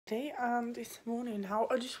Wednesday and this morning how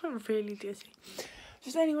I just went really dizzy.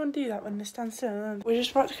 Does anyone do that when they stand still? We're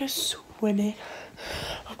just about to go swimming.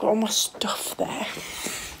 I've got all my stuff there.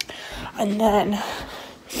 And then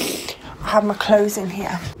I have my clothes in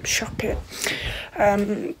here. Shopping.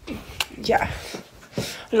 Yeah.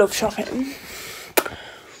 I love shopping.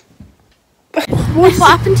 What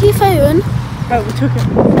happened to your phone? Oh, we took it.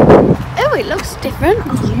 Oh, it looks different.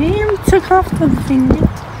 Yeah, we took off the thing.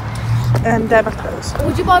 They're my clothes.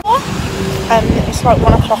 Would you buy one? It's like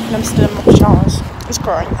 1 o'clock and I'm still in my pajamas. It's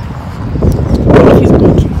great. It feels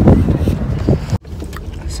good.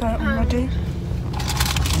 So I'm ready.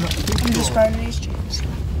 I'm just wearing these jeans,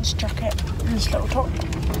 this jacket, and this little top.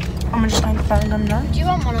 I'm just going to phone them now. Do you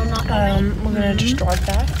want one or not? We're going to just drive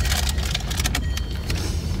there.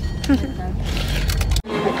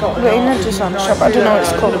 We're in a design shop, I don't know what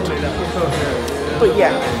it's called. But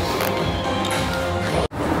yeah.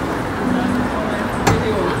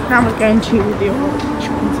 Now we're going to the orange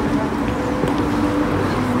ones.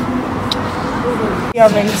 We are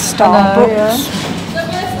in Starbucks.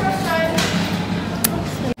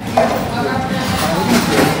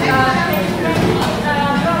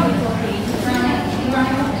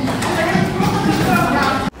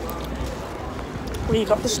 We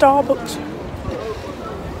got the Starbucks.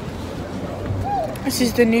 This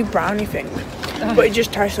is the new brownie thing, but it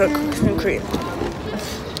just tastes like cookies and cream.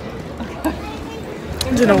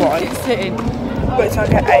 I don't know why, but it's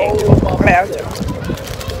like an 8 out of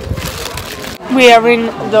 10. We are in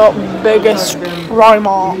the biggest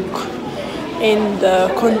primark in the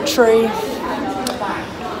country.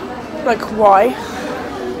 Like, why?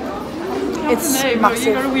 It's massive.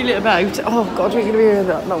 You're gonna wheel it about. Oh god, we're gonna be here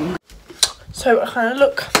that long. So I kind of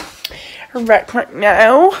look wrecked right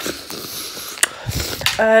now.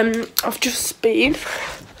 I've just been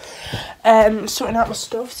sorting out my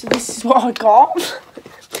stuff, so this is what I got.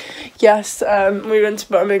 Yes, we went to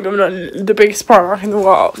Birmingham, not the biggest Primark in the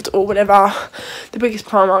world, or whatever, the biggest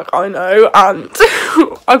Primark I know, and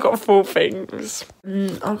I got 4 things.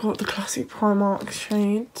 I got the classic Primark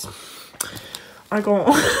shades. I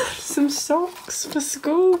got some socks for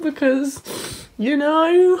school because, you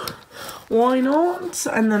know, why not?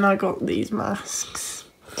 And then I got these masks,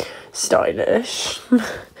 stylish.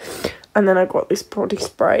 And then I got this body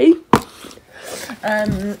spray.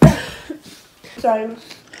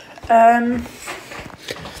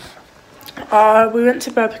 We went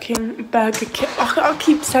to Burger King, I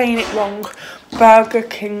keep saying it wrong, Burger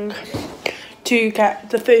King, to get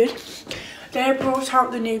the food. They brought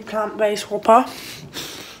out the new plant-based Whopper,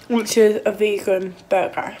 which is a vegan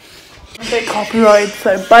burger. A bit copyright,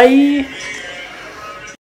 so bye.